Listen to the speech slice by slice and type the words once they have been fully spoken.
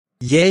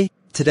Yay,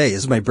 today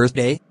is my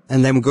birthday,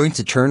 and I'm going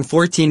to turn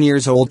 14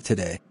 years old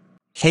today.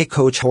 Hey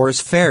Coach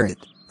Horse Ferret,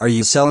 are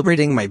you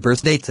celebrating my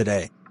birthday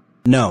today?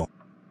 No.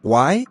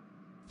 Why?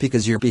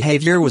 Because your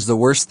behavior was the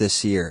worst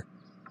this year.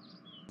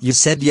 You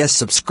said yes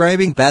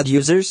subscribing bad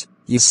users,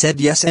 you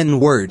said yes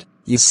N-word,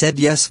 you said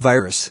yes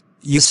virus,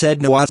 you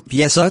said no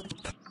yes up,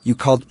 you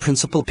called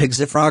Principal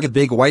Pigzifrog a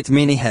big white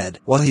meanie head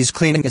while he's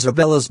cleaning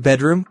Isabella's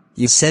bedroom,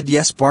 you said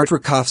yes Bart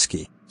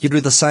Sharkowski, you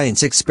do the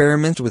science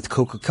experiment with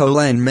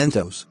Coca-Cola and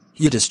Mentos,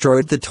 you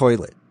destroyed the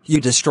toilet,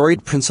 you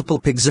destroyed Principal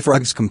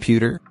Pigzifrog's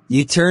computer,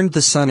 you turned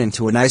the sun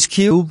into an ice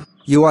cube,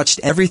 you watched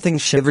everything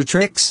Shiver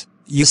Tricks,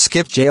 you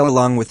skipped jail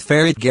along with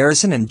Ferret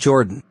Garrison and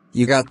Jordan,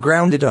 you got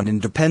grounded on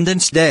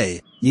Independence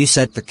Day, you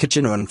set the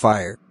kitchen on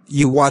fire,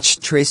 you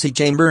watched Tracy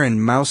Chamber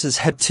and Mouse's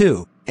Head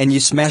too, and you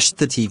smashed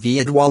the TV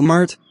at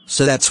Walmart,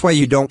 so that's why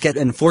you don't get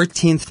an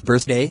 14th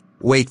birthday,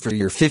 wait for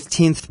your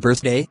 15th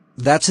birthday,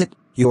 that's it,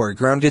 you are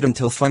grounded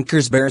until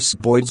Funkers Bears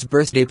Boyd's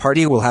birthday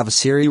party will have a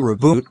Siri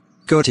reboot,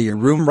 go to your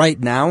room right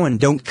now and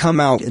don't come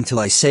out until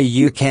I say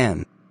you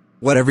can.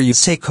 Whatever you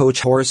say Coach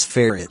Horse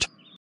Ferret.